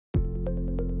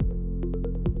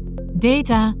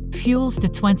Data fuels the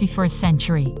 21st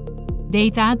century.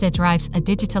 Data that drives a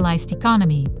digitalized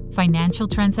economy, financial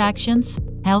transactions,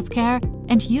 healthcare,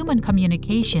 and human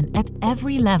communication at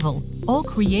every level all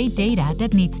create data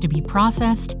that needs to be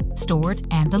processed, stored,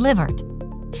 and delivered.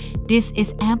 This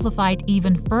is amplified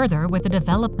even further with the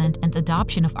development and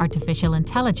adoption of artificial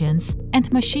intelligence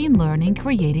and machine learning,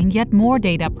 creating yet more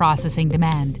data processing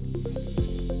demand.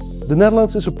 The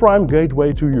Netherlands is a prime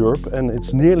gateway to Europe and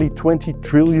its nearly 20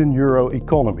 trillion euro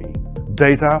economy.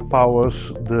 Data powers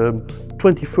the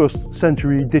 21st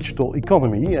century digital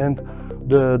economy, and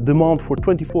the demand for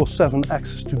 24/7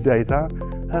 access to data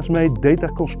has made data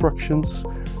constructions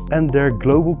and their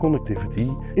global connectivity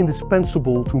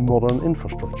indispensable to modern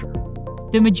infrastructure.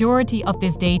 The majority of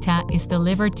this data is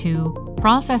delivered to,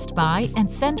 processed by,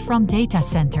 and sent from data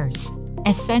centers,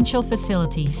 essential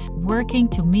facilities working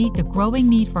to meet the growing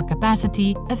need for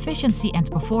capacity, efficiency, and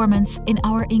performance in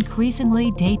our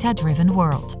increasingly data-driven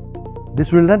world.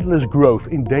 This relentless growth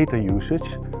in data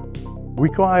usage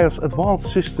requires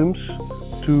advanced systems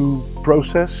to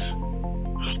process,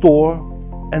 store,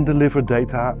 and deliver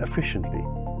data efficiently,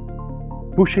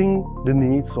 pushing the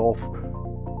needs of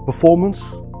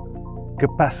performance,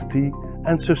 capacity,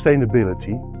 and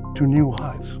sustainability to new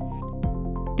heights.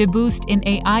 The boost in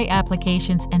AI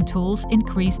applications and tools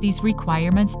increase these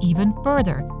requirements even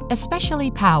further, especially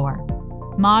power.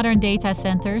 Modern data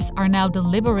centers are now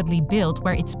deliberately built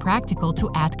where it's practical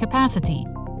to add capacity,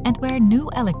 and where new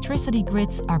electricity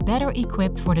grids are better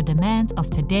equipped for the demand of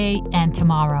today and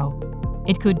tomorrow.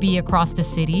 It could be across the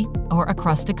city or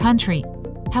across the country.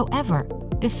 However,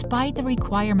 despite the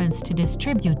requirements to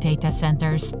distribute data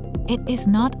centers, it is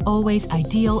not always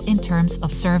ideal in terms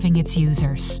of serving its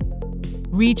users.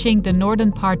 Reaching the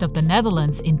northern part of the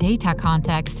Netherlands in data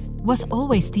context was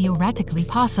always theoretically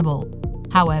possible.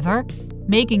 However,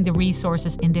 making the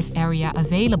resources in this area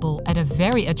available at a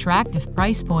very attractive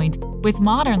price point with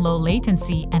modern low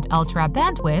latency and ultra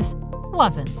bandwidth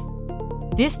wasn't.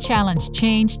 This challenge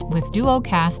changed with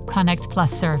Duocast Connect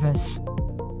Plus service.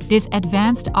 This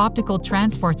advanced optical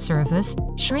transport service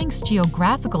shrinks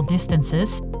geographical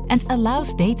distances and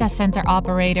allows data center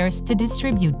operators to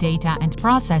distribute data and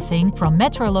processing from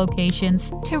metro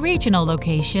locations to regional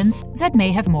locations that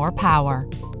may have more power.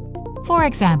 For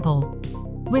example,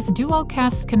 with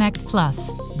Duocast Connect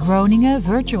Plus, Groningen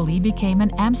virtually became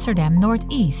an Amsterdam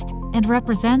Northeast and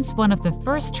represents one of the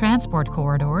first transport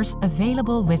corridors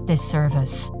available with this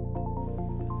service.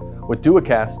 With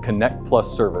Duocast Connect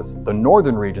Plus service, the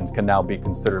northern regions can now be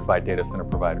considered by data center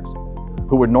providers,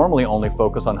 who would normally only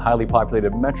focus on highly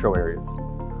populated metro areas.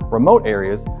 Remote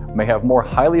areas may have more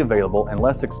highly available and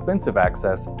less expensive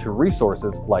access to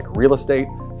resources like real estate,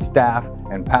 staff,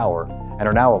 and power, and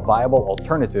are now a viable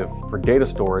alternative for data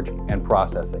storage and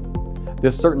processing.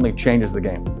 This certainly changes the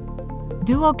game.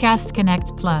 Duocast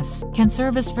Connect Plus can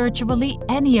service virtually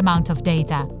any amount of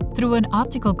data through an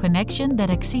optical connection that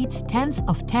exceeds tens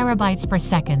of terabytes per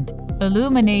second,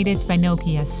 illuminated by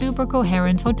Nokia's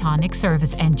super-coherent photonic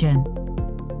service engine.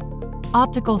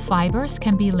 Optical fibers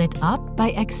can be lit up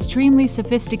by extremely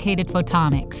sophisticated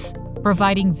photonics,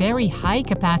 providing very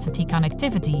high-capacity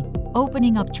connectivity,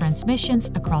 opening up transmissions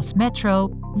across metro,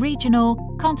 regional,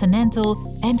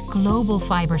 continental, and global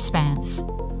fiber spans.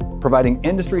 Providing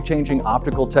industry-changing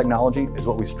optical technology is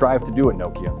what we strive to do at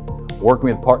Nokia. Working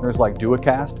with partners like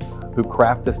Duocast, who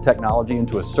craft this technology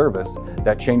into a service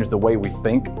that changes the way we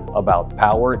think about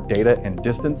power, data, and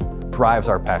distance, drives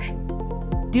our passion.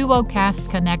 Duocast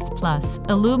Connect Plus,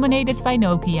 illuminated by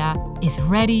Nokia, is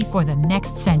ready for the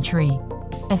next century.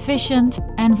 Efficient,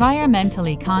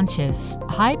 environmentally conscious,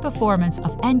 high performance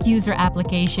of end-user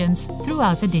applications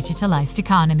throughout the digitalized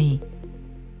economy.